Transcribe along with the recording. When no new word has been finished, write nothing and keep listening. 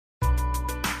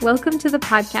Welcome to the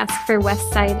podcast for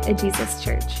Westside, a Jesus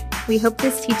Church. We hope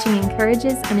this teaching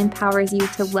encourages and empowers you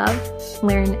to love,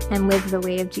 learn, and live the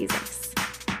way of Jesus.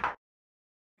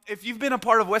 If you've been a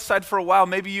part of Westside for a while,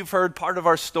 maybe you've heard part of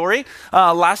our story.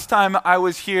 Last time I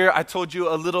was here, I told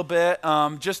you a little bit.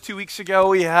 Just 2 weeks ago,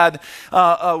 we had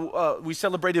we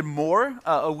celebrated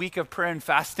a week of prayer and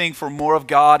fasting for more of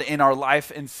God in our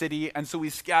life and city. And so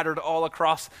we scattered all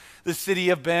across the city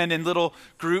of Bend in little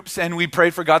groups, and we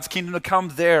prayed for God's kingdom to come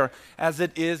there as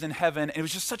it is in heaven. And it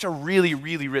was just such a really,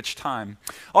 really rich time.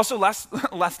 Also, last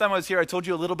time I was here, I told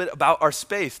you a little bit about our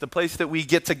space, the place that we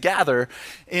get to gather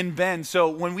in Bend. So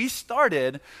when we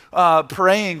started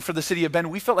praying for the city of Bend,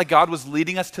 we felt like God was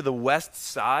leading us to the west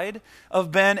side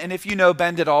of Bend. And if you know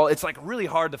Bend at all, it's like really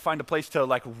hard to find a place to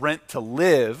like rent to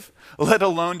live, let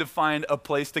alone to find a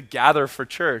place to gather for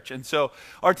church. And so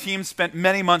our team spent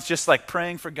many months just like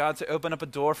praying for God to open up a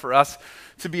door for us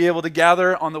to be able to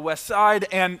gather on the west side.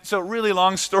 And so really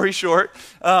long story short,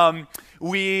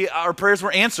 our prayers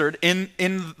were answered in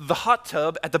the hot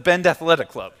tub at the Bend Athletic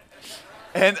Club.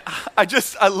 And I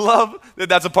love that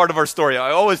that's a part of our story.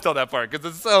 I always tell that part because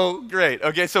it's so great.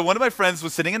 Okay, so one of my friends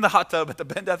was sitting in the hot tub at the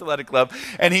Bend Athletic Club,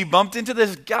 and he bumped into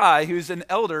this guy who's an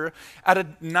elder at a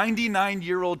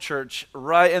 99-year-old church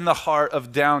right in the heart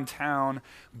of downtown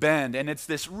Bend. And it's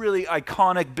this really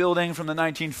iconic building from the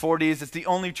 1940s. It's the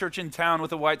only church in town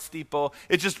with a white steeple.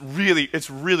 It's really,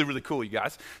 really cool, you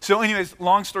guys. So anyways,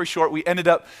 long story short, we ended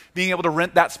up being able to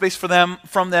rent that space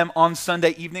from them on Sunday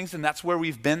evenings, and that's where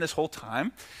we've been this whole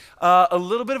time. A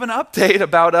little bit of an update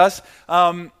about us.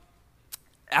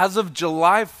 As of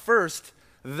July 1st,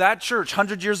 that church,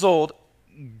 100 years old,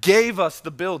 gave us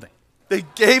the building. They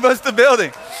gave us the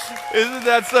building. Isn't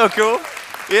that so cool?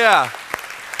 Yeah.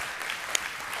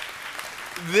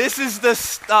 This is the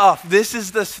stuff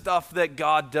that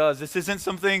God does. This isn't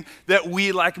something that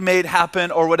we like made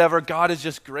happen or whatever. God is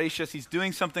just gracious. He's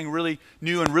doing something really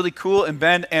new and really cool in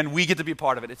Bend, and we get to be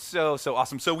part of it. It's so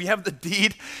awesome. So we have the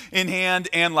deed in hand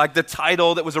and like the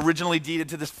title that was originally deeded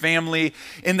to this family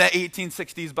in the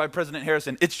 1860s by President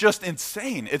Harrison. It's just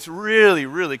insane. It's really,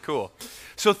 really cool.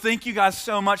 So thank you guys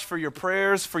so much for your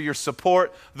prayers, for your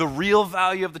support. The real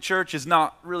value of the church is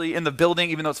not really in the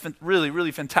building, even though it's really, really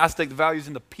fantastic. The value is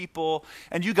in the people.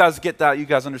 And you guys get that. You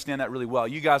guys understand that really well.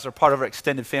 You guys are part of our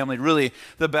extended family, really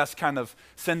the best kind of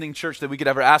sending church that we could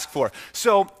ever ask for.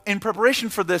 So in preparation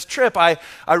for this trip, I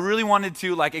really wanted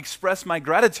to like express my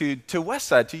gratitude to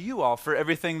Westside, to you all, for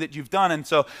everything that you've done. And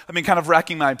so I've been kind of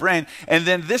racking my brain. And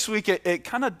then this week,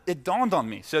 it dawned on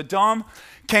me. So Dom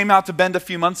came out to Bend a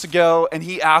few months ago, and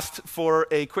he asked for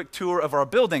a quick tour of our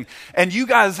building. And you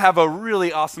guys have a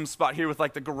really awesome spot here with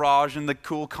like the garage and the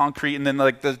cool concrete and then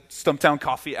like the Stumptown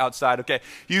coffee outside. Okay,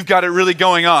 you've got it really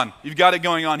going on. You've got it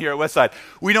going on here at Westside.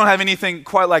 We don't have anything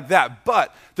quite like that,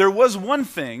 but there was one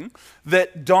thing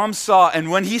that Dom saw,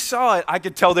 and when he saw it, I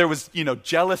could tell there was,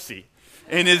 jealousy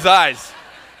in his eyes.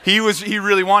 He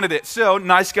really wanted it. So,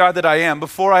 nice guy that I am,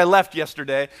 before I left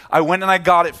yesterday, I went and I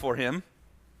got it for him.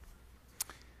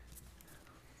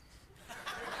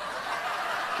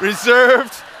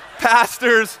 Reserved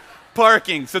pastors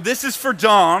parking. So this is for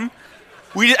Dom.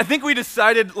 I think we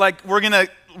decided like we're going to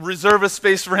reserve a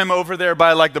space for him over there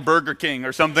by like the Burger King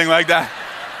or something like that.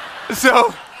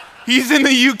 So he's in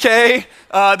the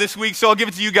UK this week, so I'll give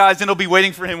it to you guys and it'll be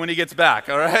waiting for him when he gets back,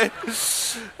 all right?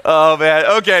 Oh, man.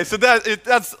 Okay, so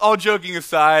that's all joking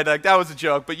aside. Like, that was a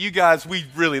joke, but you guys, we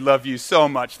really love you so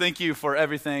much. Thank you for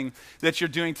everything that you're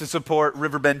doing to support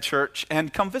Riverbend Church,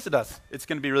 and come visit us. It's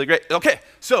going to be really great. Okay,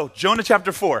 so Jonah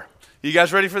chapter 4. You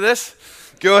guys ready for this?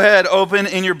 Go ahead, open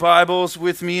in your Bibles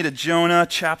with me to Jonah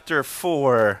chapter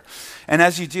 4. And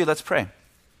as you do, let's pray.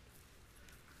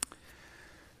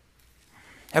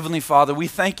 Heavenly Father, we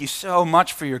thank you so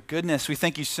much for your goodness. We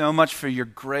thank you so much for your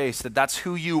grace, that's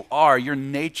who you are. Your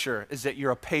nature is that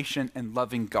you're a patient and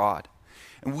loving God.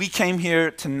 And we came here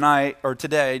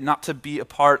today, not to be a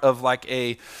part of like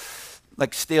a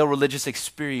stale religious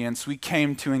experience. We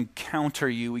came to encounter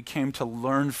you. We came to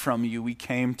learn from you. We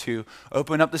came to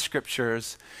open up the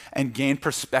scriptures and gain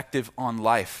perspective on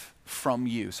life from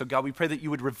you. So God, we pray that you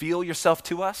would reveal yourself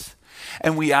to us.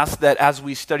 And we ask that as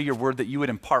we study your word, that you would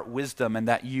impart wisdom and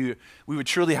that we would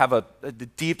truly have a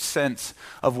deep sense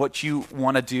of what you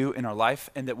want to do in our life,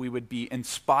 and that we would be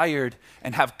inspired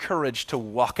and have courage to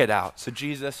walk it out. So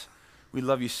Jesus, we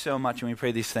love you so much, and we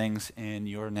pray these things in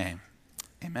your name.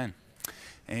 Amen.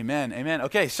 Amen. Amen.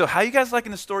 Okay, so how you guys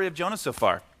liking the story of Jonah so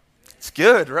far? It's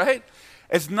good, right?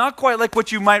 It's not quite like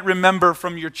what you might remember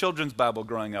from your children's Bible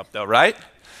growing up, though, right?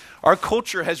 our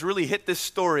culture has really hit this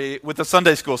story with a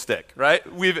Sunday school stick, right?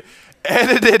 We've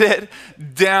edited it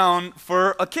down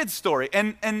for a kid's story.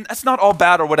 And that's not all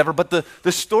bad or whatever, but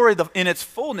the story in its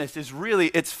fullness is really,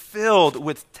 it's filled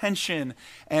with tension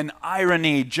and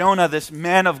irony. Jonah, this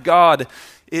man of God,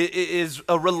 is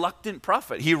a reluctant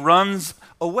prophet. He runs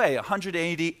away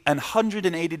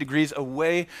 180 degrees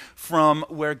away from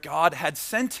where God had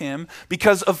sent him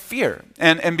because of fear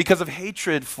and because of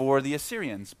hatred for the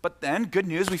Assyrians. But then, good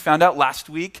news, we found out last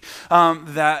week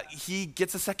that he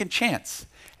gets a second chance.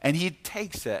 And he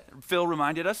takes it. Phil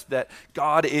reminded us that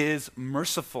God is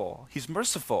merciful. He's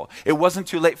merciful. It wasn't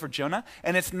too late for Jonah,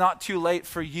 and it's not too late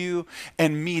for you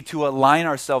and me to align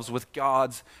ourselves with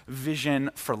God's vision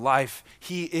for life.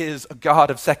 He is a God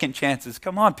of second chances.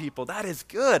 Come on, people. That is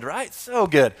good, right? So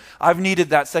good. I've needed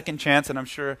that second chance, and I'm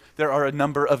sure there are a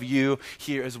number of you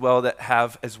here as well that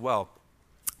have as well.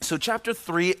 So chapter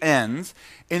 3 ends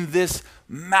in this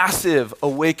massive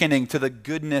awakening to the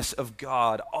goodness of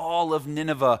God. All of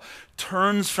Nineveh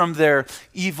turns from their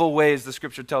evil ways, the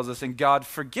scripture tells us, and God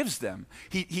forgives them.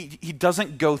 He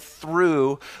doesn't go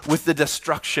through with the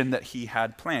destruction that he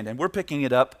had planned. And we're picking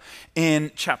it up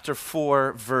in chapter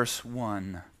 4, verse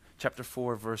 1. Chapter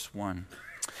 4, verse 1.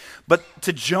 But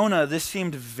to Jonah, this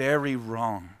seemed very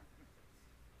wrong,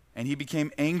 and he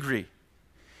became angry.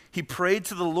 He prayed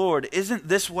to the Lord, "Isn't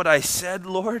this what I said,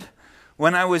 Lord,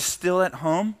 when I was still at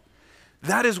home?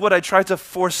 That is what I tried to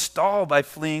forestall by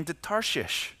fleeing to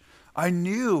Tarshish. I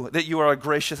knew that you are a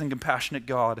gracious and compassionate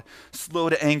God, slow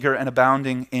to anger and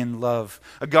abounding in love,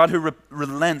 a God who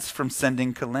relents from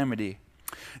sending calamity.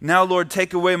 Now, Lord,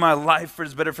 take away my life, for it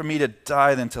is better for me to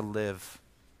die than to live."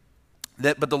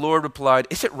 But the Lord replied,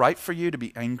 "Is it right for you to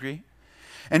be angry?"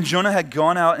 And Jonah had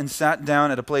gone out and sat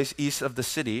down at a place east of the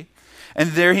city,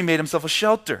 and there he made himself a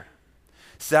shelter,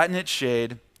 sat in its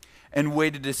shade, and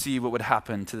waited to see what would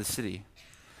happen to the city.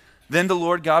 Then the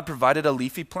Lord God provided a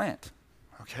leafy plant,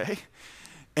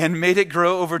 and made it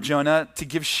grow over Jonah to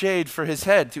give shade for his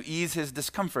head, to ease his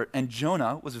discomfort. And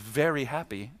Jonah was very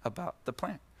happy about the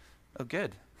plant. Oh,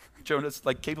 good. Jonah's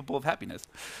capable of happiness.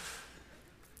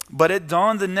 But at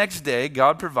dawn the next day,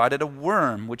 God provided a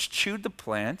worm which chewed the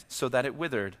plant so that it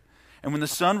withered. And when the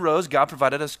sun rose, God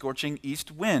provided a scorching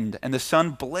east wind, and the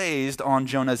sun blazed on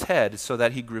Jonah's head so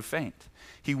that he grew faint.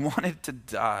 He wanted to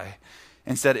die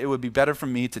and said, "It would be better for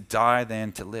me to die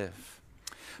than to live."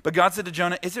 But God said to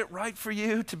Jonah, "Is it right for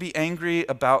you to be angry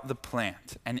about the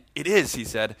plant?" And it is, he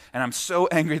said, "and I'm so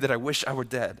angry that I wish I were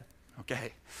dead."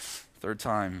 Okay, third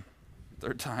time,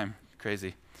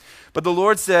 crazy. But the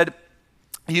Lord said,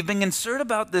 "You've been concerned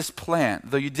about this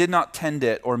plant, though you did not tend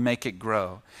it or make it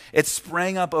grow. It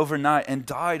sprang up overnight and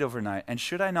died overnight. And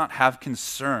should I not have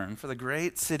concern for the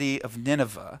great city of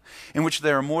Nineveh, in which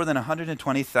there are more than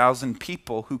 120,000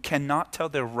 people who cannot tell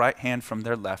their right hand from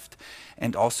their left,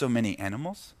 and also many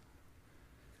animals?"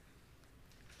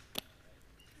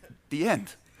 The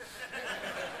end.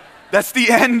 That's the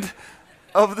end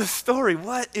of the story.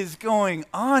 What is going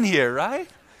on here, right?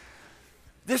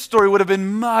 This story would have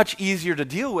been much easier to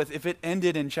deal with if it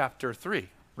ended in chapter 3,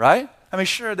 right? I mean,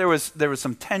 sure, there was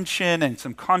some tension and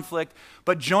some conflict,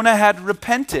 but Jonah had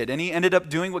repented, and he ended up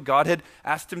doing what God had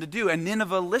asked him to do. And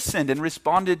Nineveh listened and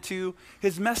responded to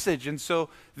his message, and so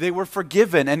they were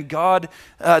forgiven, and God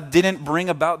didn't bring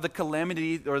about the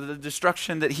calamity or the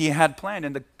destruction that he had planned,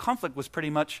 and the conflict was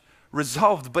pretty much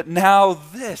resolved. But now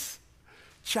this,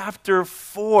 chapter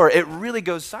 4, it really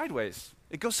goes sideways.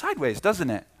 It goes sideways, doesn't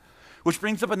it? Which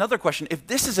brings up another question. If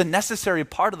this is a necessary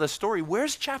part of the story,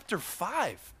 where's chapter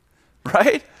 5,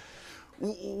 right?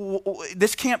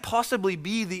 This can't possibly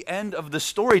be the end of the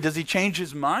story. Does he change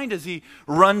his mind? Does he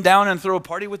run down and throw a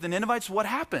party with the Ninevites? What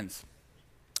happens?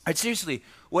 Seriously,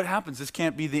 what happens? This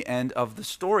can't be the end of the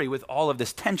story with all of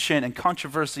this tension and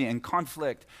controversy and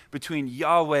conflict between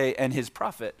Yahweh and his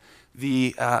prophet,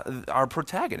 our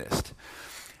protagonist.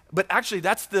 But actually,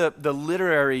 that's the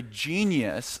literary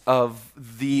genius of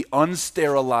the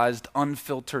unsterilized,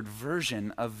 unfiltered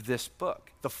version of this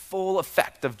book. The full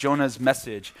effect of Jonah's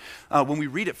message, when we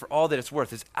read it for all that it's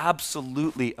worth, is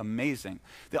absolutely amazing.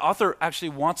 The author actually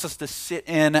wants us to sit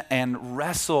in and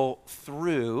wrestle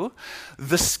through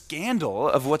the scandal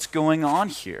of what's going on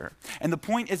here. And the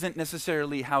point isn't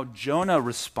necessarily how Jonah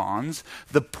responds.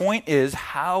 The point is,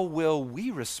 how will we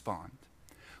respond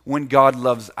when God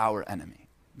loves our enemy?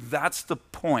 That's the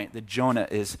point that Jonah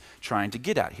is trying to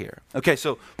get at here. Okay,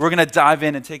 so we're going to dive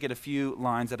in and take it a few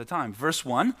lines at a time. Verse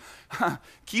 1,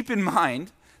 keep in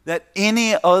mind that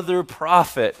any other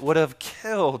prophet would have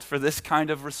killed for this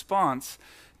kind of response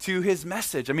to his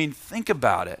message. I mean, think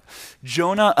about it.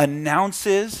 Jonah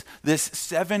announces this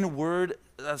 7-word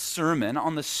a sermon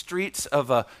on the streets of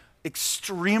a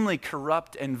extremely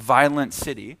corrupt and violent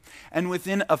city, and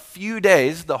within a few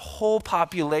days, the whole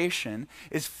population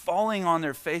is falling on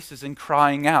their faces and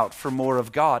crying out for more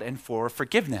of God and for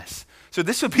forgiveness. So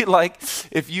this would be like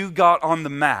if you got on the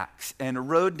Max and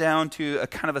rode down to a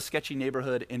kind of a sketchy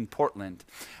neighborhood in Portland,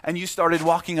 and you started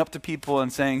walking up to people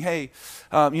and saying, hey,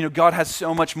 God has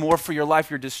so much more for your life.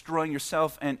 You're destroying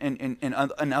yourself and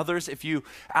others. If you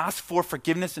ask for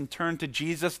forgiveness and turn to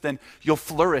Jesus, then you'll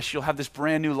flourish. You'll have this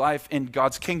brand new life in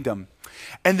God's kingdom.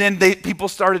 And then people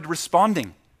started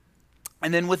responding.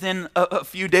 And then within a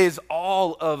few days,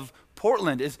 all of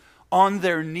Portland is on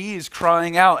their knees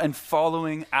crying out and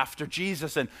following after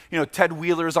Jesus. And, Ted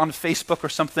Wheeler's on Facebook or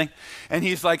something, and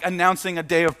he's like announcing a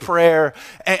day of prayer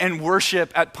and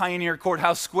worship at Pioneer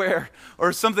Courthouse Square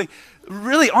or something.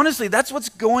 Really, honestly, that's what's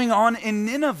going on in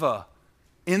Nineveh.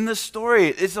 In the story,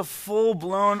 it's a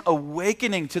full-blown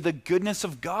awakening to the goodness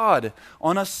of God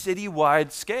on a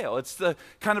citywide scale. It's the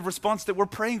kind of response that we're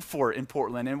praying for in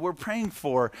Portland and we're praying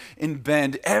for in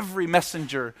Bend. Every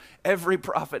messenger, every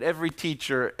prophet, every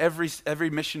teacher, every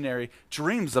missionary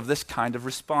dreams of this kind of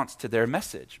response to their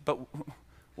message. But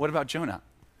what about Jonah?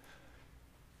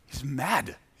 He's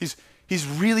mad. He's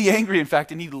really angry, in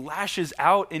fact, and he lashes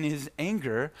out in his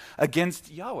anger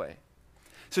against Yahweh.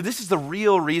 So this is the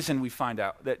real reason we find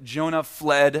out that Jonah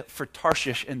fled for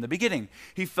Tarshish in the beginning.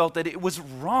 He felt that it was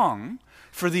wrong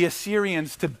for the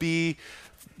Assyrians to be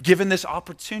given this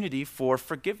opportunity for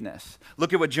forgiveness.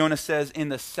 Look at what Jonah says in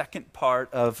the second part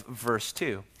of verse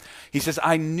 2. He says,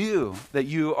 I knew that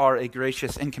you are a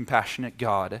gracious and compassionate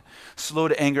God, slow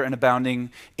to anger and abounding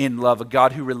in love, a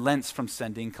God who relents from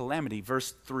sending calamity.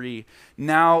 Verse 3,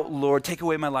 now, Lord, take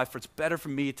away my life, for it's better for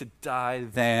me to die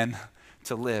than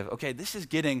to live. Okay, this is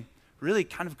getting really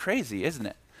kind of crazy, isn't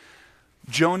it?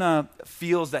 Jonah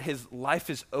feels that his life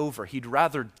is over. He'd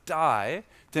rather die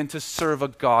than to serve a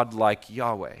God like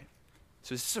Yahweh.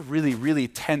 So this is a really, really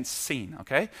tense scene,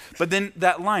 okay? But then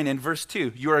that line in verse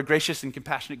 2, you are a gracious and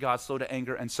compassionate God, slow to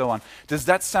anger, and so on. Does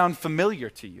that sound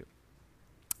familiar to you?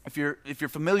 If you're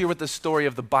familiar with the story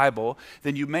of the Bible,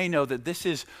 then you may know that this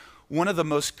is one of the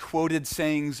most quoted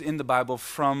sayings in the Bible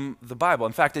from the Bible.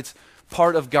 In fact, it's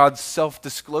part of God's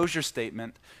self-disclosure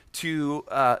statement to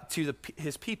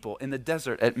his people in the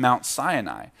desert at Mount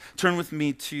Sinai. Turn with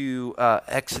me to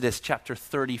Exodus chapter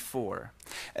 34.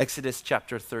 Exodus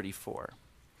chapter 34.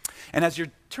 And as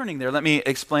you're turning there, let me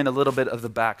explain a little bit of the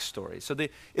backstory. So the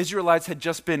Israelites had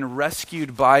just been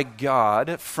rescued by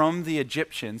God from the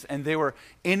Egyptians, and they were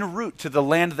en route to the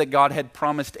land that God had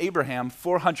promised Abraham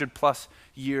 400 plus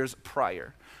years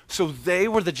prior. So they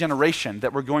were the generation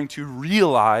that were going to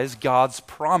realize God's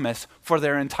promise for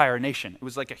their entire nation. It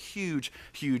was like a huge,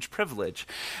 huge privilege.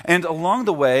 And along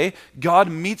the way,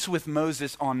 God meets with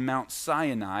Moses on Mount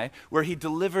Sinai, where he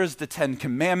delivers the 10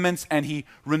 Commandments and he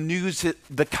renews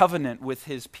the covenant with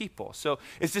his people. So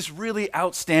it's this really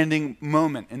outstanding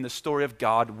moment in the story of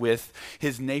God with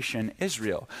his nation,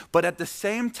 Israel. But at the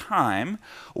same time,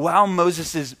 while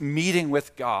Moses is meeting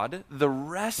with God, the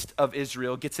rest of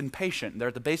Israel gets impatient. They're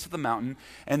at the base of the mountain,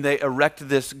 and they erect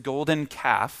this golden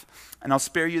calf. And I'll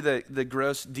spare you the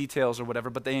gross details or whatever,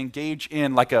 but they engage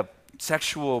in like a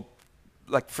sexual,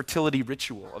 like fertility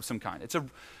ritual of some kind. It's a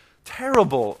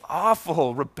terrible,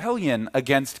 awful rebellion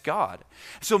against God.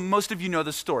 So most of you know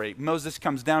the story. Moses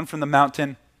comes down from the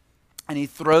mountain, and he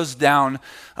throws down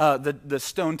the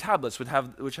stone tablets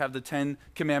which have the 10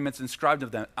 Commandments inscribed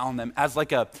on them as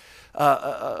like a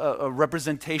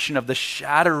representation of the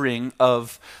shattering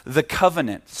of the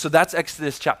covenant. So that's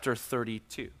Exodus chapter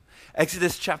 32.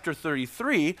 Exodus chapter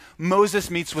 33,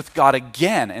 Moses meets with God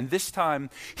again, and this time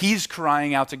he's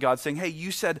crying out to God saying, hey,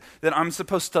 you said that I'm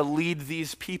supposed to lead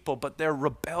these people, but they're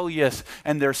rebellious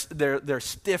and they're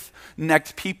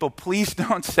stiff-necked people. Please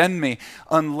don't send me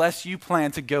unless you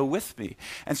plan to go with me.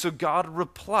 And so God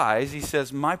replies, he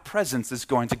says, my presence is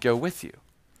going to go with you.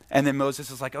 And then Moses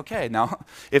is like, okay, now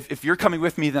if you're coming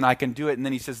with me, then I can do it. And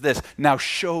then he says this, now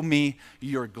show me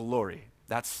your glory.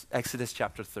 That's Exodus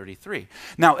chapter 33.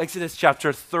 Now, Exodus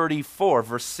chapter 34,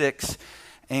 verse 6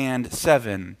 and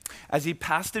 7. As he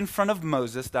passed in front of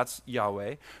Moses, that's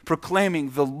Yahweh,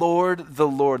 proclaiming, the Lord,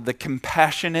 the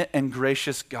compassionate and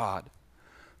gracious God,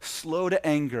 slow to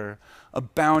anger,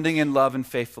 abounding in love and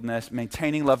faithfulness,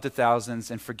 maintaining love to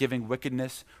thousands, and forgiving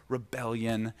wickedness,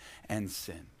 rebellion, and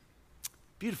sin.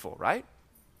 Beautiful, right?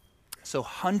 So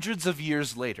hundreds of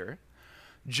years later,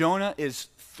 Jonah is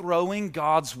throwing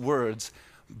God's words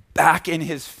back in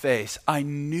his face. I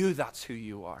knew that's who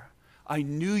you are. I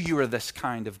knew you were this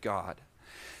kind of God.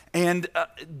 And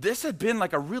this had been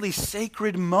like a really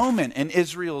sacred moment in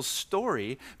Israel's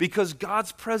story because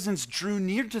God's presence drew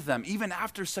near to them even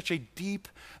after such a deep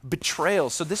betrayal.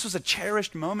 So this was a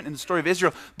cherished moment in the story of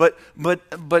Israel.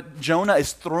 But Jonah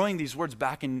is throwing these words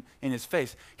back in his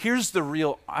face. Here's the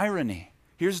real irony.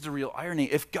 Here's the real irony.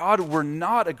 If God were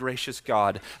not a gracious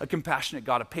God, a compassionate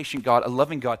God, a patient God, a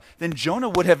loving God, then Jonah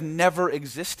would have never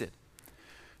existed.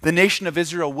 The nation of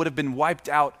Israel would have been wiped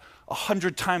out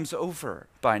 100 times over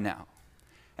by now.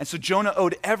 And so Jonah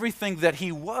owed everything that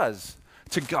he was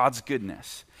to God's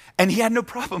goodness. And he had no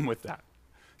problem with that.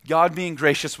 God being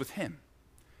gracious with him,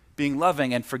 being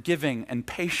loving and forgiving and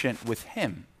patient with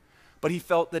him. But he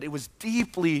felt that it was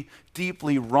deeply,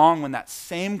 deeply wrong when that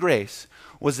same grace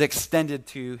was extended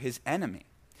to his enemy.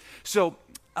 So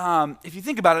if you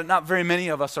think about it, not very many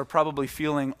of us are probably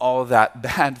feeling all that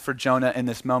bad for Jonah in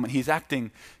this moment. He's acting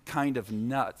kind of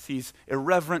nuts. He's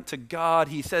irreverent to God.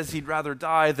 He says he'd rather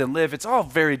die than live. It's all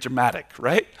very dramatic,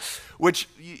 right? Which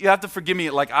you have to forgive me,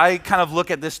 like I kind of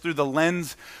look at this through the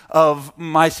lens of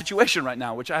my situation right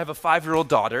now, which I have a 5-year-old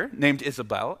daughter named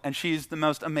Isabel, and she's the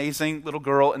most amazing little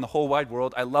girl in the whole wide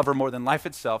world. I love her more than life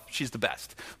itself. She's the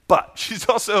best. But she's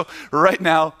also right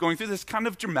now going through this kind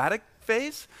of dramatic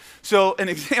phase. So an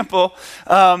example,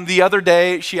 the other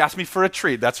day she asked me for a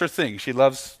treat. That's her thing. She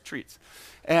loves treats.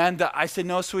 And I said,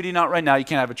 no, sweetie, not right now. You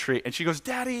can't have a treat. And she goes,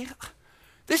 Daddy,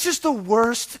 this is the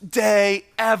worst day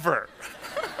ever.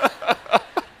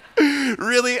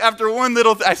 Really? After one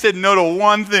little I said no to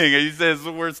one thing, and he says it's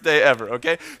the worst day ever,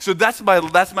 okay? So that's my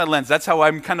lens. That's how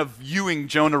I'm kind of viewing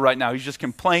Jonah right now. He's just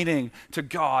complaining to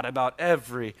God about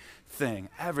everything.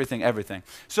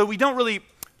 So we don't really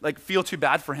feel too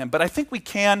bad for him, but I think we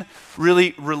can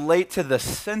really relate to the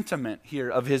sentiment here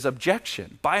of his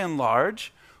objection. By and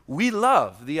large, we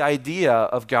love the idea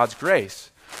of God's grace.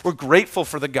 We're grateful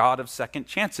for the God of second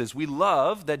chances. We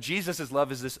love that Jesus'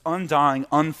 love is this undying,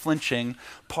 unflinching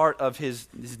part of his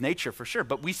nature for sure,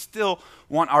 but we still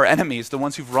want our enemies, the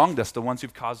ones who've wronged us, the ones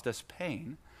who've caused us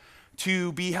pain,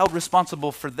 to be held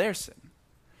responsible for their sin,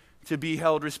 to be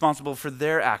held responsible for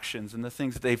their actions and the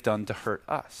things that they've done to hurt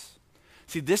us.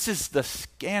 See, this is the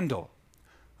scandal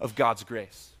of God's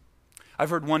grace. I've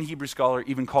heard one Hebrew scholar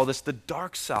even call this the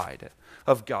dark side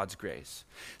of God's grace.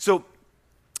 So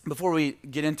before we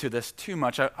get into this too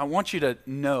much, I want you to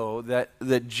know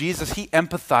that Jesus, he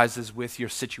empathizes with your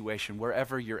situation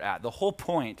wherever you're at. The whole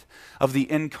point of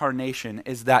the incarnation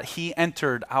is that he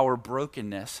entered our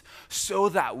brokenness so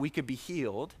that we could be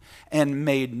healed and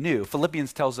made new.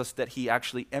 Philippians tells us that he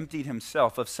actually emptied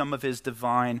himself of some of his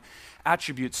divine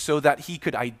attributes so that he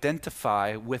could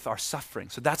identify with our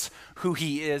suffering. So that's who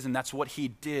he is and that's what he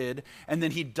did. And then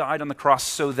he died on the cross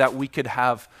so that we could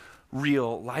have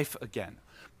real life again.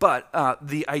 But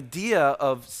the idea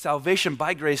of salvation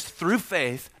by grace through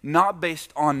faith, not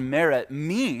based on merit,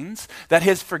 means that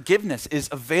his forgiveness is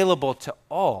available to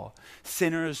all,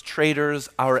 sinners, traitors,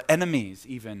 our enemies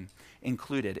even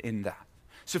included in that.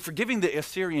 So forgiving the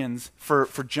Assyrians for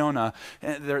Jonah,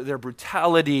 their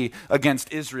brutality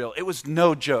against Israel, it was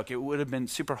no joke. It would have been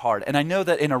super hard. And I know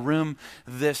that in a room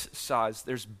this size,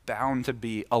 there's bound to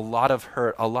be a lot of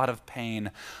hurt, a lot of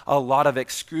pain, a lot of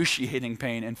excruciating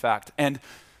pain, in fact. And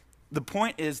the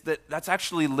point is that that's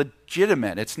actually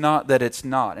legitimate. It's not that it's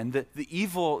not. And the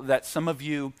evil that some of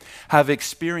you have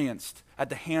experienced at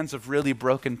the hands of really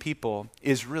broken people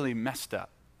is really messed up.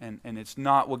 And it's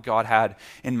not what God had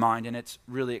in mind, and it's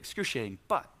really excruciating.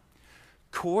 But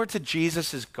core to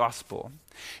Jesus' gospel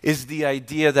is the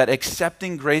idea that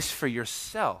accepting grace for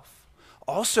yourself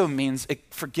also means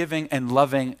forgiving and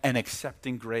loving and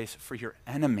accepting grace for your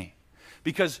enemy.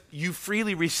 Because you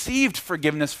freely received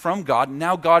forgiveness from God,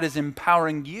 now God is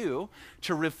empowering you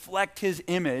to reflect his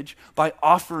image by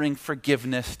offering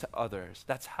forgiveness to others.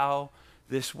 That's how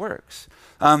this works.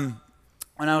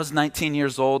 When I was 19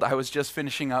 years old, I was just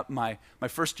finishing up my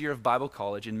first year of Bible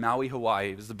college in Maui,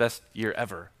 Hawaii. It was the best year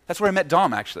ever. That's where I met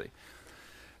Dom, actually.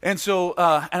 And so,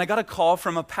 and I got a call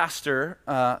from a pastor,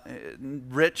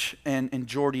 Rich and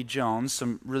Jordy Jones,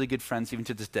 some really good friends even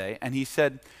to this day, and he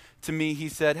said to me,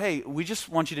 hey, we just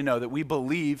want you to know that we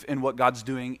believe in what God's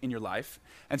doing in your life,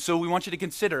 and so we want you to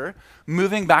consider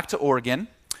moving back to Oregon,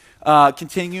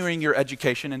 continuing your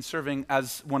education, and serving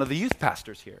as one of the youth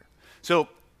pastors here. So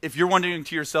if you're wondering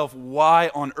to yourself, why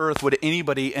on earth would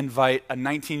anybody invite a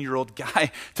 19-year-old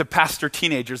guy to pastor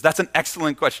teenagers? That's an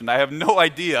excellent question. I have no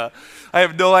idea.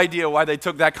 Why they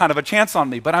took that kind of a chance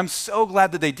on me, but I'm so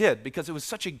glad that they did, because it was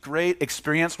such a great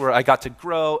experience where I got to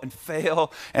grow and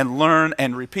fail and learn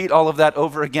and repeat all of that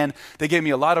over again. They gave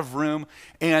me a lot of room,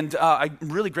 and I'm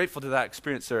really grateful to that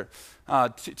experience, sir.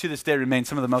 to this day remain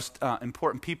some of the most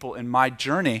important people in my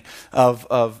journey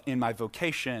in my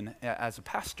vocation as a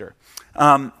pastor.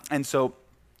 And so,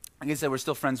 like I said, we're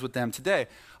still friends with them today.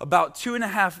 About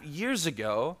 2.5 years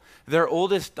ago, their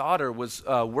oldest daughter was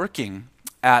working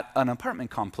at an apartment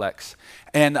complex.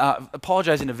 And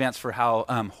apologize in advance for how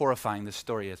horrifying this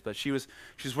story is, but she was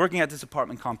working at this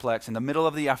apartment complex in the middle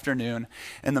of the afternoon,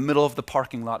 in the middle of the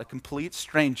parking lot. A complete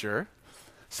stranger,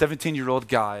 17-year-old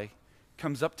guy,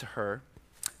 comes up to her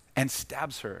and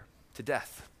stabs her to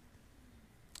death.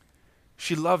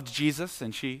 She loved Jesus,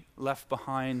 and she left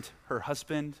behind her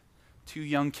husband, 2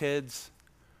 young kids,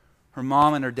 her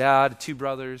mom and her dad, 2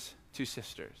 brothers, 2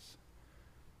 sisters.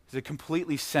 It's a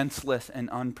completely senseless and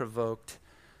unprovoked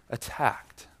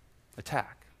attack.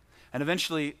 And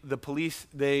eventually the police,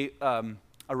 they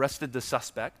arrested the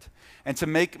suspect. And to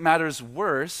make matters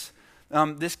worse,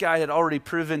 this guy had already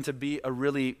proven to be a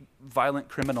really violent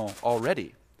criminal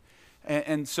already.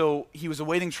 And so he was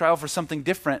awaiting trial for something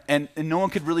different, and no one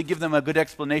could really give them a good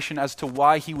explanation as to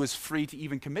why he was free to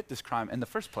even commit this crime in the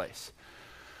first place.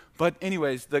 But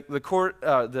anyways,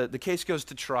 the case goes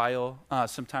to trial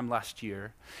sometime last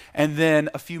year. And then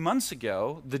a few months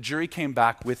ago, the jury came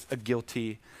back with a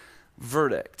guilty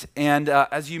verdict. And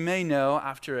as you may know,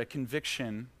 after a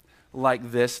conviction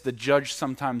like this, the judge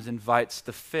sometimes invites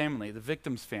the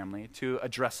victim's family, to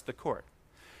address the court.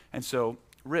 And so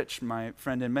Rich, my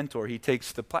friend and mentor, he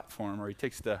takes the platform, or he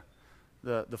takes the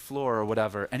floor or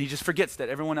whatever, and he just forgets that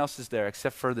everyone else is there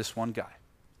except for this one guy.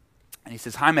 And he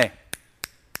says, "Jaime,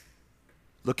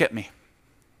 look at me."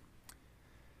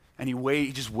 And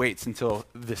he just waits until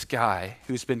this guy,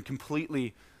 who's been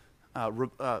completely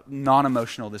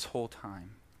non-emotional this whole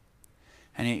time,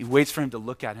 and he waits for him to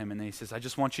look at him, and then he says, "I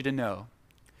just want you to know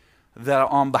that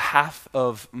on behalf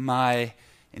of my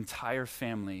entire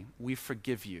family, we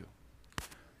forgive you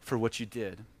for what you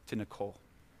did to Nicole.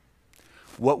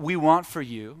 What we want for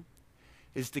you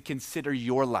is to consider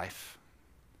your life,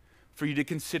 for you to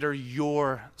consider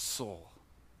your soul.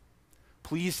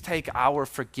 Please take our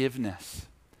forgiveness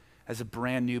as a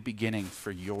brand new beginning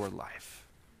for your life."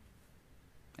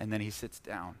 And then he sits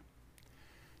down.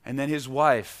 And then his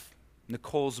wife,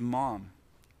 Nicole's mom,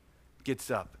 gets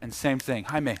up, and same thing.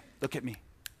 "Jaime, look at me."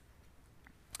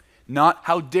 Not,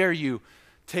 "How dare you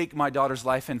take my daughter's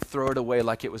life and throw it away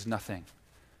like it was nothing."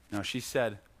 No, she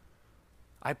said,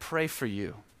 "I pray for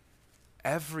you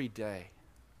every day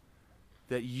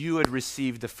that you would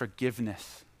receive the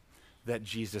forgiveness that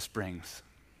Jesus brings."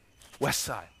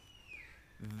 Westside,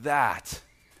 that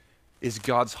is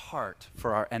God's heart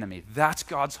for our enemy. That's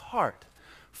God's heart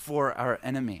for our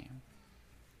enemy.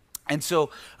 And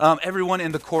so everyone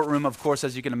in the courtroom, of course,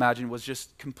 as you can imagine, was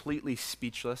just completely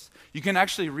speechless. You can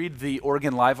actually read the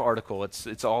Oregon Live article.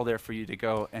 It's all there for you to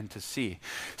go and to see.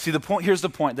 See, here's the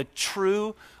point. The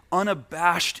true,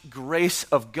 unabashed grace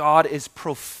of God is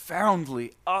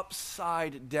profoundly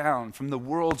upside down from the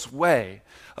world's way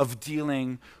of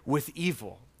dealing with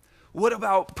evil. What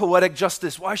about poetic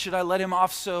justice? Why should I let him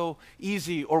off so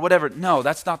easy or whatever? No,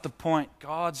 that's not the point.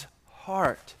 God's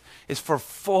heart is for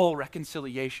full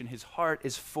reconciliation. His heart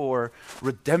is for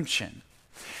redemption.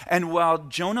 And while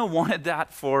Jonah wanted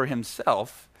that for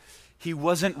himself, he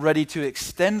wasn't ready to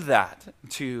extend that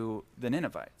to the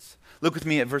Ninevites. Look with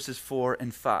me at verses 4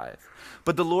 and 5.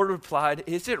 "But the Lord replied,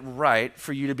 'Is it right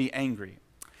for you to be angry?'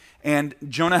 And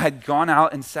Jonah had gone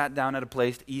out and sat down at a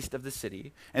place east of the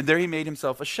city, and there he made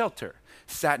himself a shelter,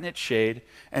 sat in its shade,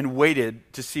 and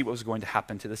waited to see what was going to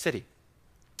happen to the city."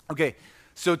 Okay,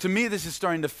 so to me, this is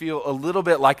starting to feel a little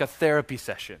bit like a therapy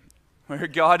session, where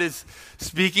God is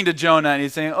speaking to Jonah, and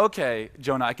he's saying, "Okay,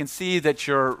 Jonah, I can see that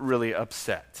you're really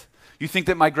upset. You think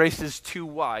that my grace is too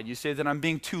wide. You say that I'm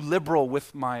being too liberal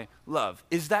with my love.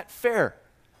 Is that fair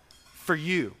for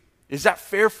you? Is that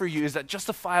fair for you? Is that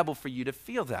justifiable for you to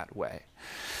feel that way?"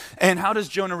 And how does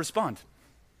Jonah respond?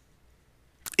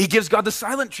 He gives God the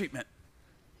silent treatment.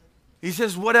 He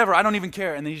says, "Whatever, I don't even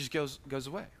care," and then he just goes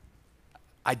away.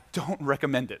 I don't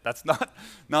recommend it. That's not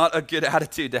a good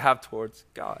attitude to have towards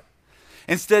God.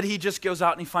 Instead, he just goes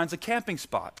out and he finds a camping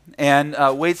spot and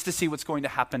waits to see what's going to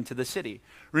happen to the city.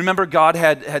 Remember, God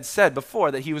had said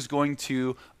before that he was going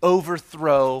to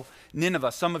overthrow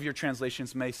Nineveh. Some of your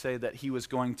translations may say that he was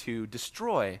going to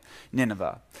destroy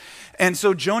Nineveh. And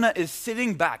so Jonah is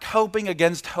sitting back, hoping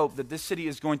against hope that this city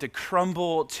is going to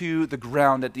crumble to the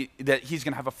ground, that he's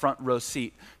going to have a front row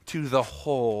seat to the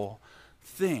whole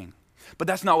thing. But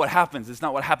that's not what happens. It's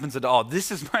not what happens at all.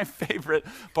 This is my favorite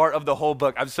part of the whole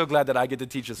book. I'm so glad that I get to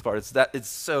teach this part. It's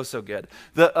so good.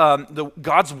 The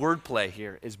God's wordplay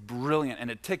here is brilliant, and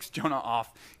it ticks Jonah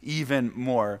off even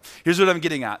more. Here's what I'm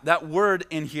getting at. That word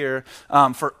in here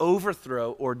for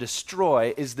overthrow or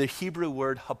destroy is the Hebrew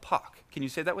word hapak. Can you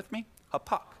say that with me?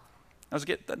 Hapak. That was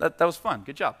good. That was fun.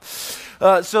 Good job.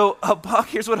 So hapak.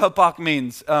 Here's what hapak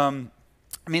means.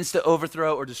 It means to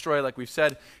overthrow or destroy, like we've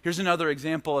said. Here's another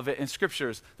example of it in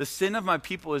scriptures. The sin of my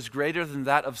people is greater than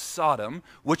that of Sodom,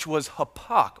 which was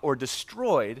hapak, or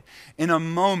destroyed, in a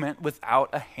moment without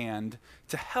a hand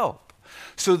to help.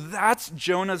 So that's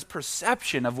Jonah's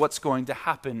perception of what's going to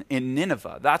happen in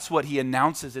Nineveh. That's what he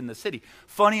announces in the city.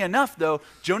 Funny enough, though,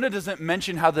 Jonah doesn't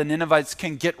mention how the Ninevites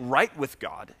can get right with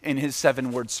God in his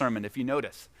 7-word sermon, if you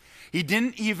notice. He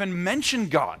didn't even mention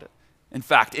God, in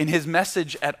fact, in his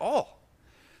message at all.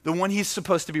 The one he's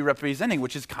supposed to be representing,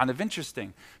 which is kind of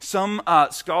interesting. Some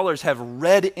scholars have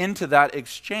read into that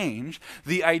exchange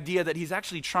the idea that he's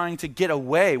actually trying to get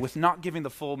away with not giving the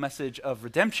full message of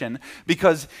redemption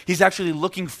because he's actually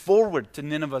looking forward to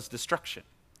Nineveh's destruction.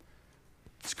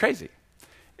 It's crazy.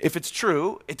 If it's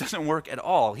true, it doesn't work at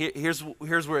all. Here's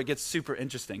where it gets super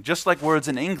interesting. Just like words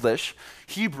in English,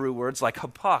 Hebrew words like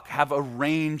hapak have a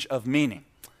range of meaning.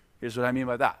 Here's what I mean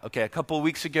by that. Okay, a couple of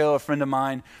weeks ago, a friend of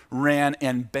mine ran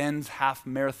in Ben's half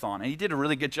marathon, and he did a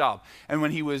really good job. And when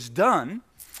he was done,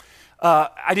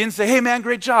 I didn't say, hey man,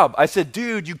 great job. I said,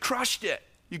 dude, you crushed it.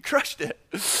 You crushed it.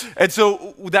 And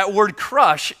so that word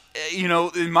crush,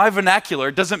 in my vernacular,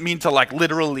 doesn't mean to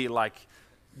literally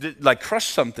crush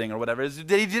something or whatever. He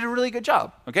did a really good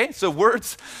job. Okay, so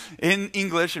words in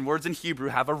English and words in Hebrew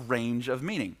have a range of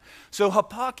meaning. So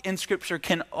hapak in Scripture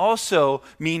can also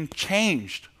mean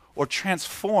changed or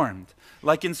transformed,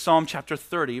 like in Psalm chapter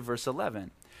 30, verse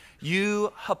 11.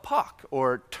 You hapak,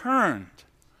 or turned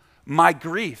my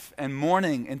grief and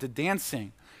mourning into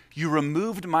dancing. You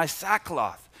removed my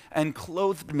sackcloth and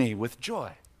clothed me with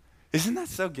joy. Isn't that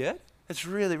so good? It's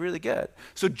really, really good.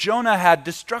 So Jonah had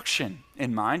destruction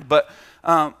in mind, but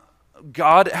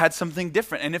God had something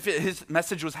different. And if his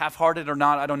message was half-hearted or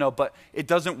not, I don't know, but it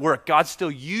doesn't work. God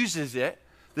still uses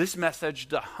this message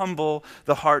to humble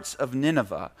the hearts of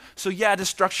Nineveh. So yeah,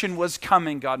 destruction was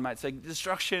coming, God might say.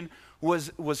 Destruction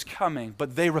was coming,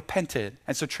 but they repented.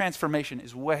 And so transformation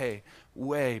is way,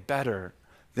 way better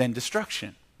than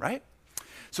destruction, right?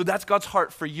 So that's God's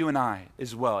heart for you and I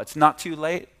as well. It's not too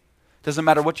late. Doesn't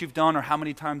matter what you've done or how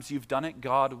many times you've done it,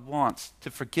 God wants to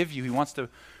forgive you. He wants to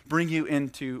bring you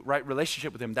into right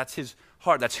relationship with him. That's his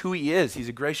heart. That's who he is. He's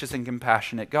a gracious and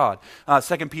compassionate God.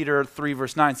 2 Peter 3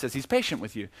 verse 9 says he's patient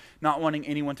with you, not wanting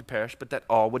anyone to perish, but that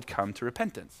all would come to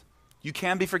repentance. You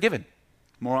can be forgiven.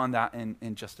 More on that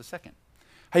in just a second.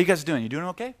 How you guys doing? You doing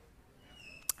okay?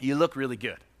 You look really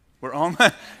good. We're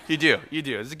almost, you do.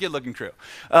 It's a good looking crew.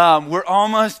 We're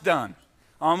almost done.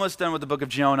 Almost done with the book of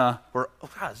Jonah. Wow,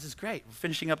 this is great. We're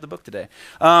finishing up the book today.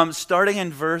 Starting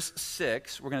in verse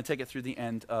 6, we're going to take it through the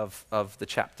end of the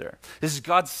chapter. This is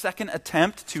God's second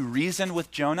attempt to reason with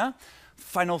Jonah.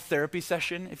 Final therapy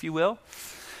session, if you will.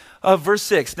 Verse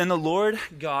 6, then the Lord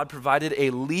God provided a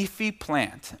leafy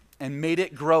plant and made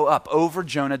it grow up over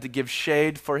Jonah to give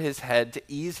shade for his head to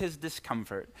ease his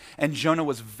discomfort. And Jonah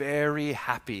was very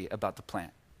happy about the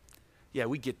plant. Yeah,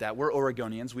 we get that. We're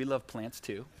Oregonians. We love plants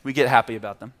too. We get happy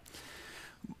about them.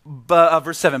 But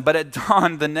verse 7, but at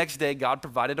dawn the next day, God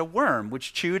provided a worm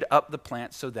which chewed up the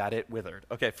plant so that it withered.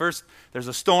 Okay, first there's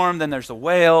a storm, then there's a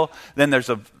whale, then there's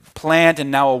a plant, and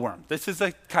now a worm. This is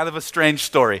a kind of a strange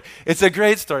story. It's a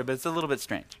great story, but it's a little bit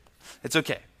strange. It's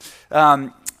okay.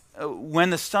 When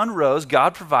the sun rose,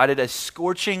 God provided a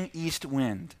scorching east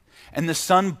wind, and the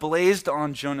sun blazed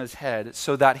on Jonah's head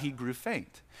so that he grew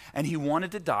faint. And he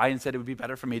wanted to die and said, it would be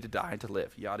better for me to die and to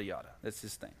live, yada, yada. That's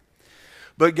his thing.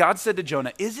 But God said to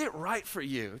Jonah, is it right for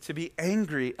you to be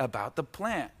angry about the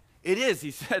plant? It is.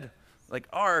 He said,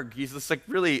 arg. He's just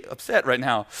really upset right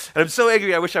now. And I'm so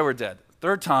angry, I wish I were dead.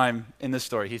 Third time in this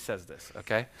story, he says this,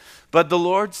 okay? But the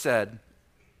Lord said,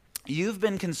 you've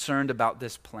been concerned about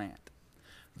this plant,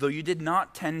 though you did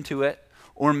not tend to it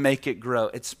or make it grow.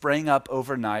 It sprang up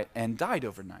overnight and died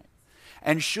overnight.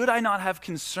 And should I not have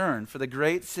concern for the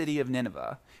great city of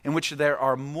Nineveh, in which there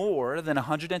are more than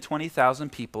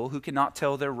 120,000 people who cannot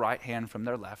tell their right hand from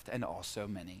their left, and also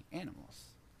many animals?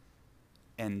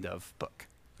 End of book.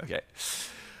 Okay.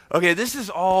 Okay, this is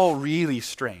all really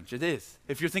strange. It is.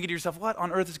 If you're thinking to yourself, what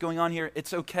on earth is going on here?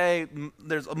 It's okay.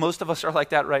 Most of us are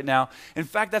like that right now. In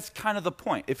fact, that's kind of the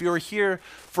point. If you were here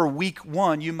for week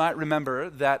 1, you might remember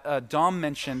that Dom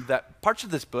mentioned that parts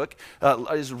of this book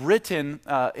is written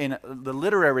in the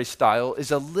literary style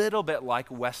is a little bit like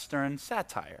Western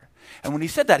satire. And when he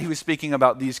said that, he was speaking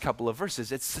about these couple of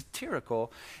verses. It's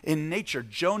satirical in nature.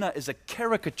 Jonah is a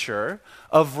caricature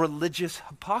of religious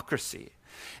hypocrisy.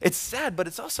 It's sad, but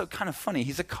it's also kind of funny.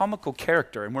 He's a comical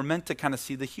character, and we're meant to kind of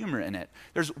see the humor in it.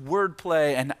 There's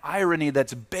wordplay and irony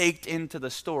that's baked into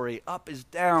the story. Up is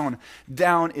down,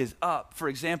 down is up. For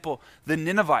example, the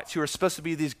Ninevites, who are supposed to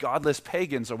be these godless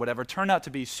pagans or whatever, turn out to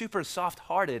be super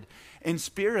soft-hearted in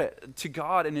spirit to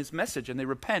God and his message, and they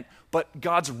repent. But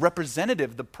God's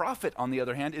representative, the prophet, on the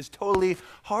other hand, is totally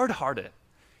hard-hearted.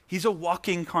 He's a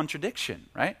walking contradiction,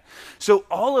 right? So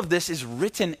all of this is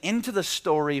written into the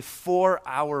story for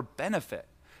our benefit,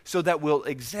 so that we'll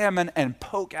examine and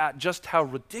poke at just how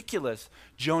ridiculous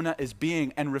Jonah is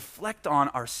being and reflect on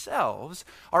ourselves,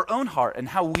 our own heart, and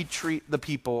how we treat the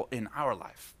people in our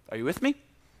life. Are you with me?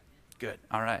 Good.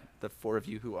 All right. The 4 of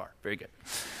you who are. Very good.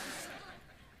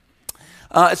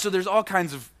 So there's all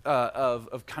kinds of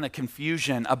kind of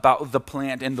confusion about the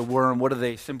plant and the worm. What do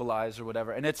they symbolize or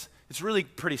whatever? And it's really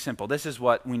pretty simple. This is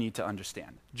what we need to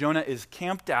understand. Jonah is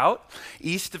camped out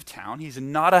east of town. He's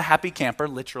not a happy camper,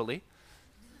 literally.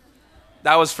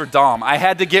 That was for Dom. I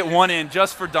had to get one in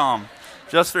just for Dom,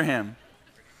 just for him.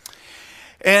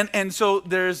 And so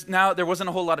there wasn't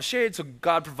a whole lot of shade, so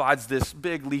God provides this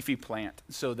big leafy plant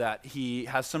so that he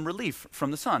has some relief from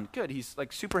the sun. Good, he's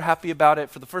like super happy about it.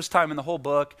 For the first time in the whole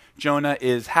book, Jonah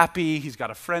is happy. He's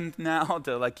got a friend now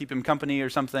to like keep him company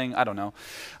or something, I don't know.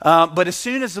 But as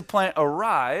soon as the plant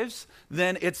arrives,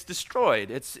 then it's destroyed.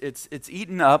 It's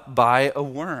eaten up by a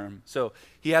worm. So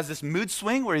he has this mood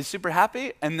swing where he's super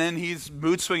happy, and then he's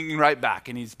mood swinging right back,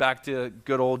 and he's back to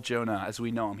good old Jonah as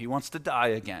we know him. He wants to die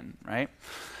again, right?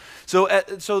 So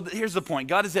here's the point.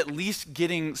 God is at least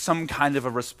getting some kind of a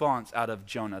response out of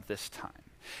Jonah this time.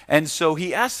 And so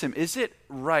he asks him, is it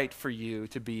right for you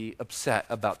to be upset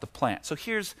about the plant? So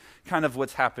here's kind of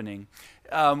what's happening.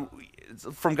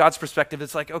 From God's perspective,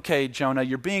 it's like, okay, Jonah,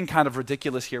 you're being kind of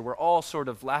ridiculous here. We're all sort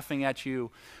of laughing at you,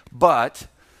 but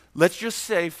let's just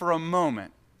say for a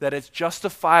moment that it's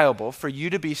justifiable for you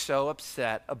to be so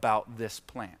upset about this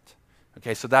plant.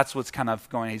 Okay, so that's what's kind of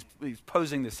going. He's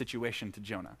posing the situation to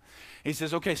Jonah. He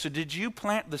says, okay, so did you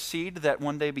plant the seed that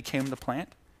one day became the plant?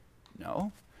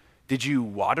 No. Did you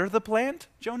water the plant,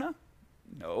 Jonah?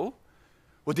 No.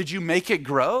 Well, did you make it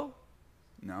grow?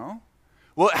 No.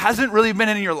 Well, it hasn't really been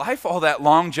in your life all that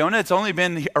long, Jonah. It's only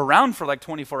been around for like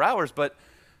 24 hours, but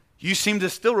you seem to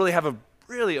still really have a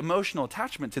really emotional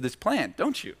attachment to this plant,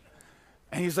 don't you?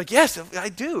 And he's like, yes, I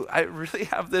do. I really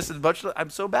have this as much. I'm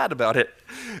so bad about it.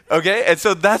 Okay, and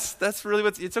so that's really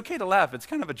it's okay to laugh. It's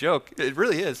kind of a joke. It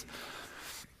really is.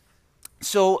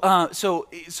 So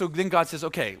then God says,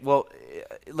 okay, well,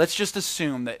 let's just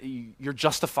assume that you're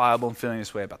justifiable in feeling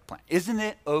this way about the plant. Isn't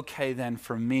it okay then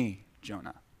for me,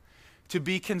 Jonah, to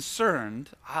be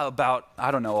concerned about,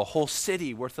 I don't know, a whole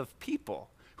city worth of people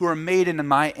who are made in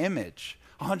my image,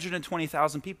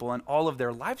 120,000 people and all of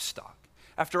their livestock?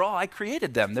 After all, I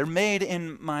created them. They're made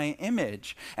in my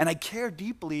image, and I care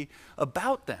deeply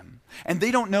about them. And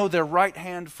they don't know their right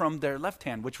hand from their left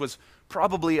hand, which was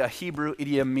probably a Hebrew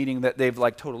idiom meaning that they've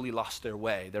like totally lost their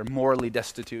way. They're morally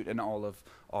destitute and all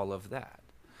of that.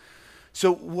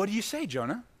 So what do you say,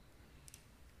 Jonah?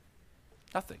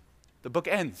 Nothing. The book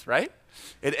ends, right?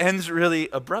 It ends really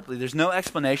abruptly. There's no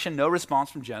explanation, no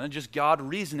response from Jonah, just God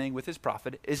reasoning with his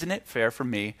prophet, isn't it fair for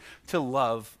me to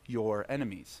love your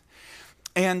enemies?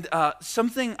 And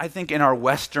something I think in our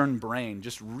Western brain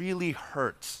just really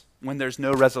hurts when there's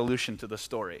no resolution to the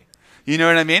story. You know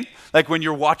what I mean? Like when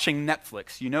you're watching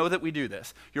Netflix, you know that we do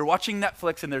this. You're watching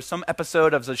Netflix and there's some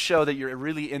episode of a show that you're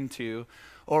really into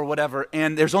or whatever,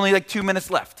 and there's only like 2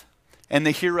 minutes left. And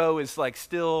the hero is like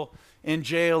still in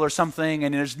jail or something,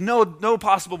 and there's no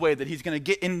possible way that he's going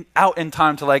to get out in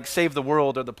time to like save the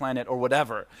world or the planet or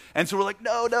whatever. And so we're like,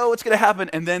 no, what's going to happen?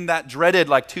 And then that dreaded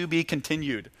like to be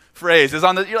continued phrase is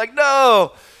on the, you're like,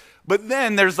 no. But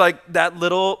then there's like that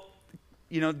little,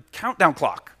 countdown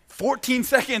clock, 14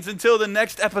 seconds until the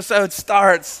next episode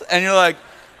starts. And you're like,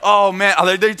 oh man,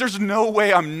 there's no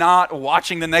way I'm not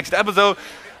watching the next episode.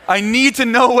 I need to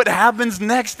know what happens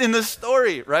next in the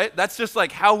story, right? That's just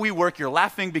like how we work. You're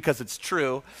laughing because it's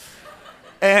true.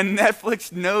 And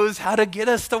Netflix knows how to get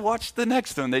us to watch the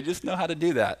next one. They just know how to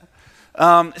do that.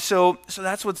 So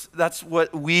that's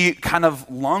what we kind of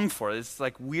long for. It's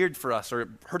like weird for us, or it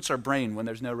hurts our brain when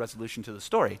there's no resolution to the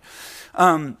story.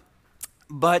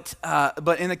 But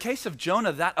in the case of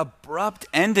Jonah, that abrupt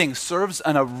ending serves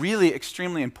a really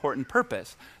extremely important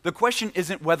purpose. The question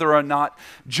isn't whether or not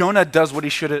Jonah does what he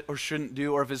should or shouldn't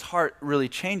do, or if his heart really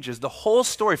changes. The whole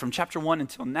story from chapter 1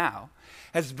 until now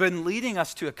has been leading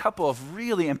us to a couple of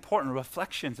really important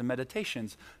reflections and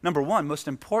meditations. Number one, most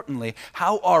importantly,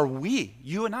 how are we,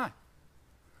 you and I,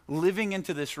 living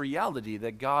into this reality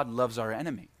that God loves our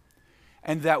enemy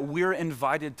and that we're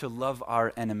invited to love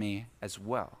our enemy as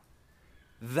well?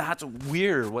 That's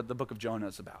what the book of Jonah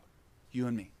is about, you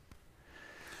and me.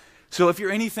 So if you're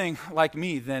anything like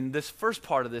me, then this first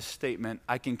part of this statement,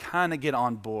 I can kind of get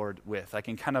on board with. I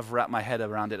can kind of wrap my head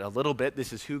around it a little bit.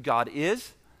 This is who God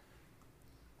is.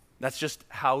 That's just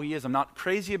how he is. I'm not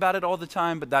crazy about it all the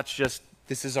time, but this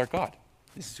is our God.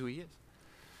 This is who he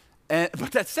is.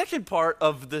 But that second part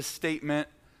of the statement,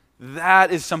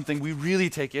 that is something we really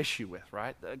take issue with,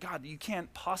 right? God, you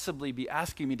can't possibly be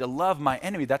asking me to love my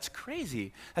enemy. That's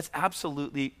crazy. That's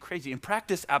absolutely crazy. In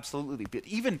practice, absolutely. But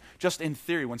even just in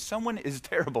theory, when someone is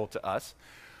terrible to us,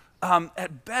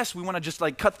 at best, we want to just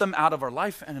like cut them out of our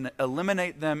life and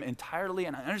eliminate them entirely.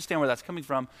 And I understand where that's coming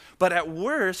from. But at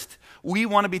worst, we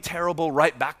want to be terrible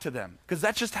right back to them, because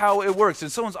that's just how it works.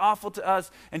 If someone's awful to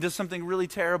us and does something really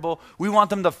terrible, we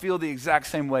want them to feel the exact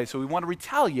same way. So we want to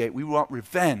retaliate. We want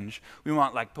revenge. We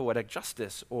want like poetic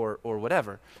justice or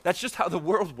whatever. That's just how the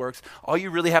world works. All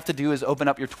you really have to do is open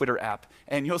up your Twitter app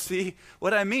and you'll see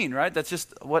what I mean, right? That's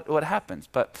just what happens.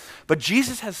 But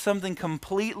Jesus has something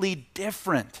completely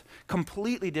different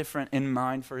in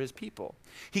mind for his people.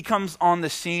 He comes on the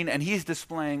scene and he's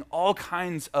displaying all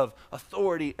kinds of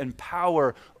authority and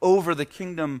power over the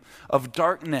kingdom of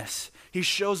darkness. He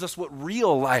shows us what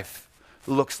real life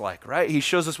looks like, right? He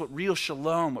shows us what real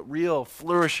shalom, what real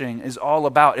flourishing is all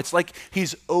about. It's like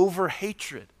he's over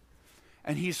hatred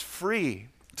and he's free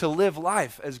to live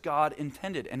life as God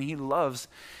intended, and he loves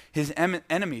his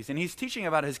enemies. And he's teaching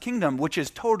about his kingdom, which is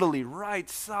totally right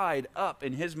side up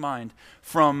in his mind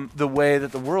from the way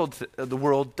that the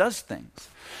world does things.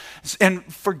 And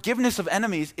forgiveness of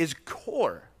enemies is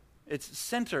core.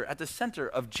 It's at the center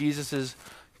of Jesus'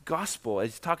 gospel.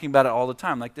 He's talking about it all the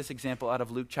time, like this example out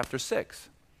of Luke chapter 6.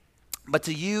 But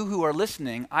to you who are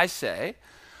listening, I say,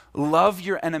 love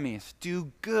your enemies,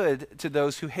 do good to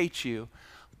those who hate you,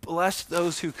 bless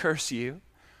those who curse you,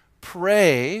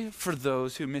 pray for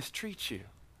those who mistreat you.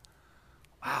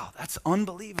 Wow, that's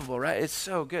unbelievable, right? It's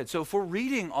so good. So if we're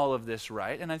reading all of this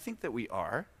right, and I think that we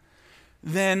are,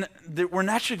 then we're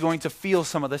naturally going to feel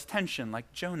some of this tension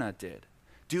like Jonah did.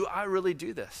 Do I really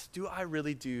do this? Do I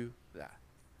really do that?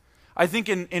 I think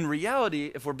in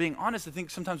reality, if we're being honest, I think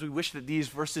sometimes we wish that these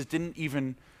verses didn't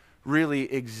even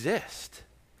really exist.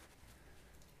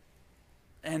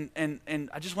 And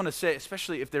I just want to say,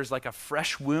 especially if there's like a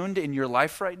fresh wound in your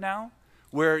life right now,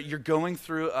 where you're going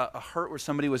through a hurt where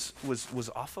somebody was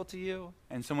awful to you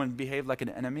and someone behaved like an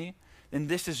enemy, then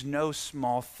this is no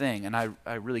small thing. And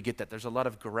I really get that. There's a lot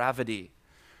of gravity.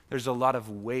 There's a lot of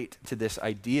weight to this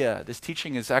idea. This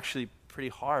teaching is actually pretty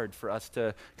hard for us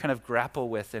to kind of grapple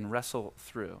with and wrestle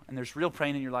through. And there's real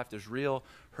pain in your life. There's real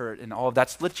hurt, and all of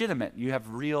that's legitimate. You have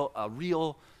a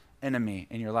real enemy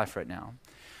in your life right now.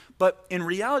 But in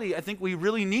reality, I think we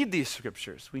really need these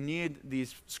scriptures. We need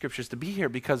these scriptures to be here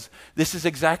because this is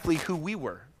exactly who we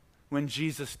were when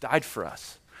Jesus died for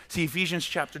us. See, Ephesians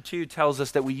chapter 2 tells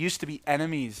us that we used to be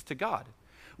enemies to God.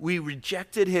 We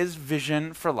rejected his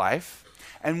vision for life,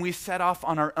 and we set off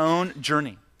on our own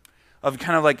journey of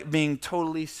kind of like being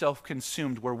totally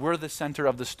self-consumed, where we're the center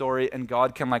of the story and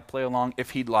God can like play along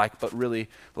if he'd like, but really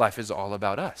life is all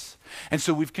about us. And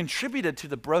so we've contributed to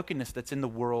the brokenness that's in the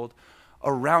world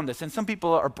around us. And some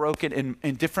people are broken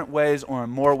in different ways or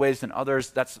in more ways than others.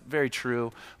 That's very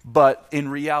true. But in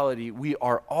reality, we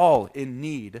are all in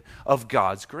need of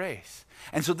God's grace.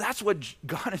 And so that's what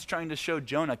God is trying to show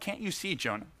Jonah. Can't you see,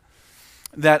 Jonah,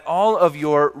 that all of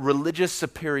your religious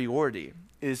superiority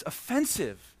is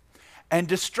offensive and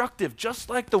destructive, just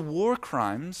like the war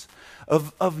crimes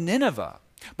of Nineveh?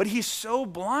 But he's so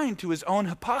blind to his own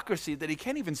hypocrisy that he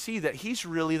can't even see that he's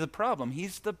really the problem.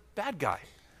 He's the bad guy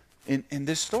in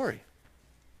this story.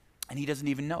 And he doesn't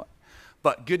even know it.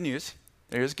 But good news,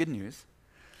 there's good news.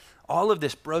 All of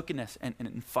this brokenness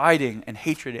and fighting and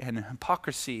hatred and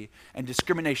hypocrisy and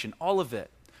discrimination, all of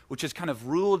it, which has kind of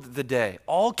ruled the day,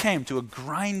 all came to a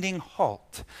grinding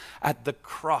halt at the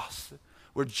cross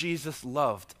where Jesus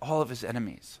loved all of his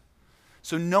enemies.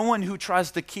 So no one who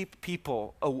tries to keep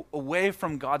people away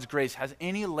from God's grace has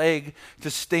any leg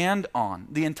to stand on.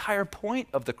 The entire point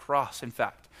of the cross, in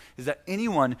fact, is that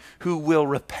anyone who will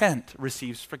repent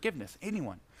receives forgiveness.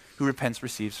 Anyone who repents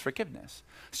receives forgiveness.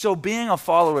 So being a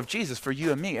follower of Jesus for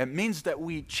you and me, it means that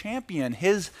we champion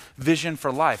his vision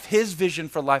for life. His vision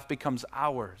for life becomes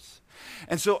ours.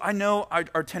 And so I know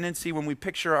our tendency when we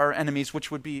picture our enemies, which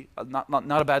would be not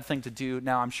a bad thing to do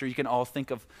now. I'm sure you can all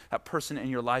think of that person in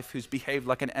your life who's behaved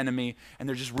like an enemy and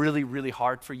they're just really, really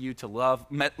hard for you to love,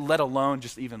 let alone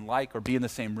just even like or be in the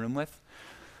same room with.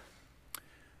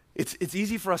 It's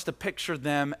easy for us to picture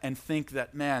them and think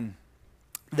that, man,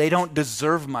 they don't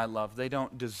deserve my love. They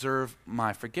don't deserve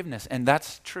my forgiveness. And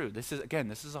that's true. This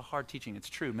is a hard teaching. It's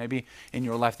true. Maybe in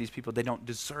your life, these people, they don't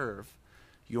deserve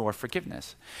your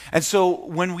forgiveness. And so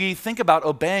when we think about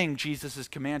obeying Jesus'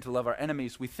 command to love our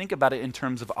enemies, we think about it in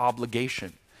terms of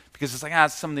obligation. Because it's like,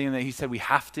 it's something that he said we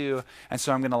have to, and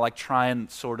so I'm going to try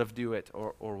and sort of do it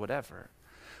or whatever.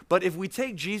 But if we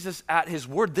take Jesus at his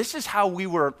word, this is how we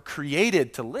were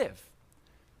created to live,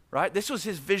 right? This was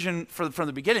his vision from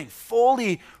the beginning,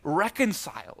 fully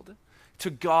reconciled to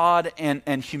God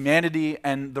and humanity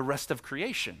and the rest of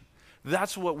creation.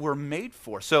 That's what we're made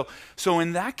for. So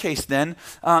in that case then,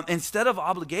 instead of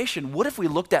obligation, what if we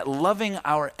looked at loving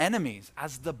our enemies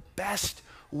as the best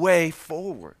way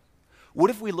forward?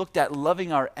 What if we looked at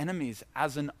loving our enemies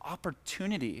as an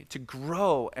opportunity to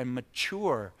grow and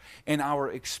mature in our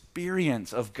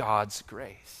experience of God's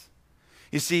grace?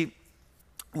 You see,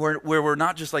 where we're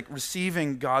not just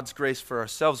receiving God's grace for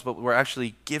ourselves, but we're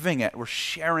actually giving it, we're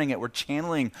sharing it, we're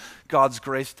channeling God's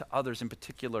grace to others, in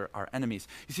particular our enemies.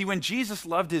 You see, when Jesus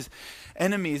loved his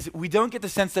enemies, we don't get the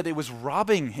sense that it was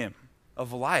robbing him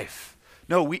of life.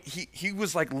 No, he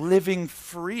was living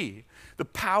free. The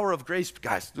power of grace,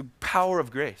 guys, the power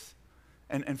of grace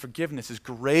and forgiveness is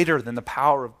greater than the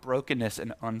power of brokenness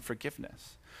and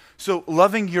unforgiveness. So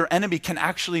loving your enemy can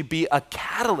actually be a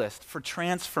catalyst for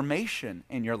transformation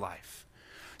in your life.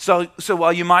 So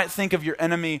while you might think of your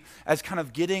enemy as kind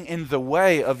of getting in the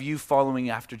way of you following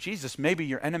after Jesus, maybe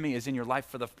your enemy is in your life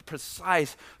for the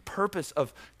precise purpose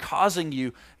of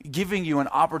giving you an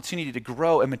opportunity to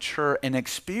grow and mature and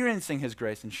experiencing his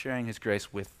grace and sharing his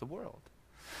grace with the world.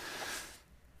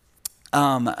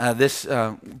 This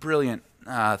brilliant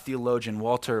theologian,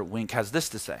 Walter Wink, has this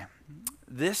to say.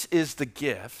 This is the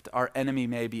gift our enemy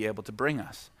may be able to bring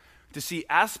us, to see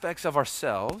aspects of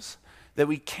ourselves that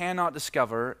we cannot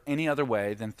discover any other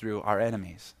way than through our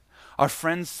enemies. Our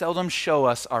friends seldom show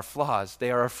us our flaws.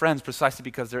 They are our friends precisely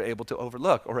because they're able to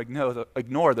overlook or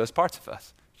ignore those parts of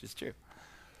us, which is true.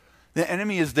 The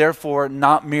enemy is therefore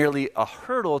not merely a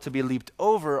hurdle to be leaped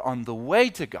over on the way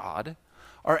to God.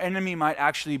 Our enemy might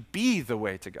actually be the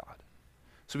way to God.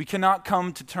 So we cannot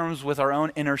come to terms with our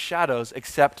own inner shadows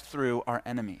except through our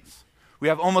enemies. We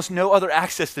have almost no other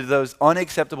access to those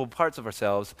unacceptable parts of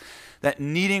ourselves that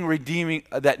need redeeming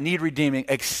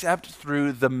except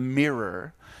through the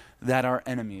mirror that our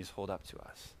enemies hold up to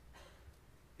us.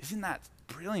 Isn't that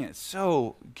brilliant? It's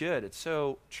so good. It's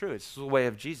so true. It's the way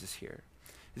of Jesus here.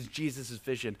 It's Jesus'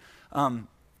 vision.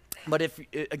 But if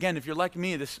you're like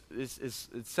me,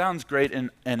 it sounds great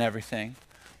and everything.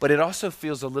 But it also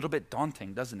feels a little bit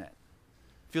daunting, doesn't it?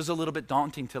 It feels a little bit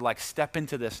daunting to step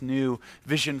into this new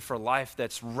vision for life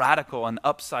that's radical and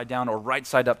upside down or right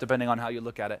side up, depending on how you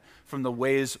look at it, from the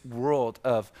world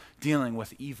of dealing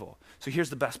with evil. So here's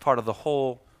the best part of the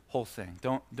whole thing.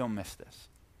 Don't miss this.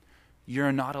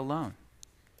 You're not alone.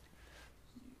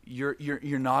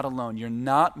 You're not alone. You're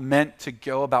not meant to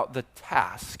go about the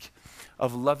task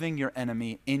of loving your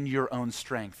enemy in your own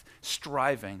strength,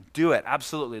 striving. Do it,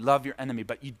 absolutely. Love your enemy,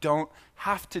 but you don't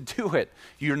have to do it.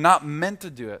 You're not meant to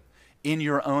do it in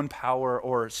your own power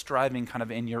or striving kind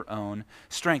of in your own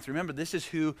strength. Remember, this is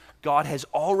who God has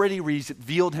already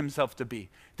revealed himself to be.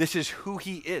 This is who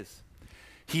he is.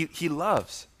 He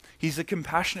loves. He's a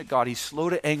compassionate God. He's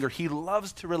slow to anger. He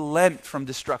loves to relent from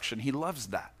destruction. He loves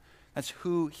that. That's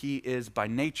who he is by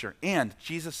nature. And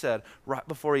Jesus said right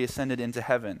before he ascended into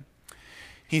heaven,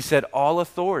 he said, all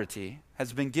authority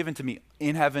has been given to me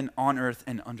in heaven, on earth,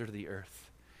 and under the earth.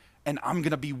 And I'm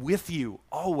going to be with you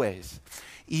always,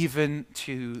 even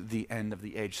to the end of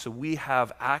the age. So we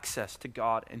have access to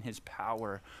God and his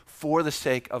power for the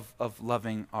sake of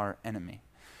loving our enemy.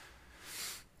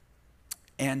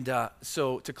 And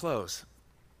so to close,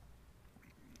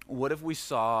 what if we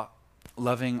saw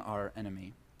loving our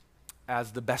enemy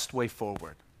as the best way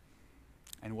forward?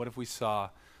 And what if we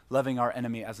saw loving our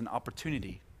enemy as an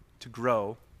opportunity to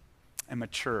grow and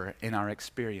mature in our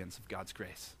experience of God's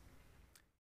grace?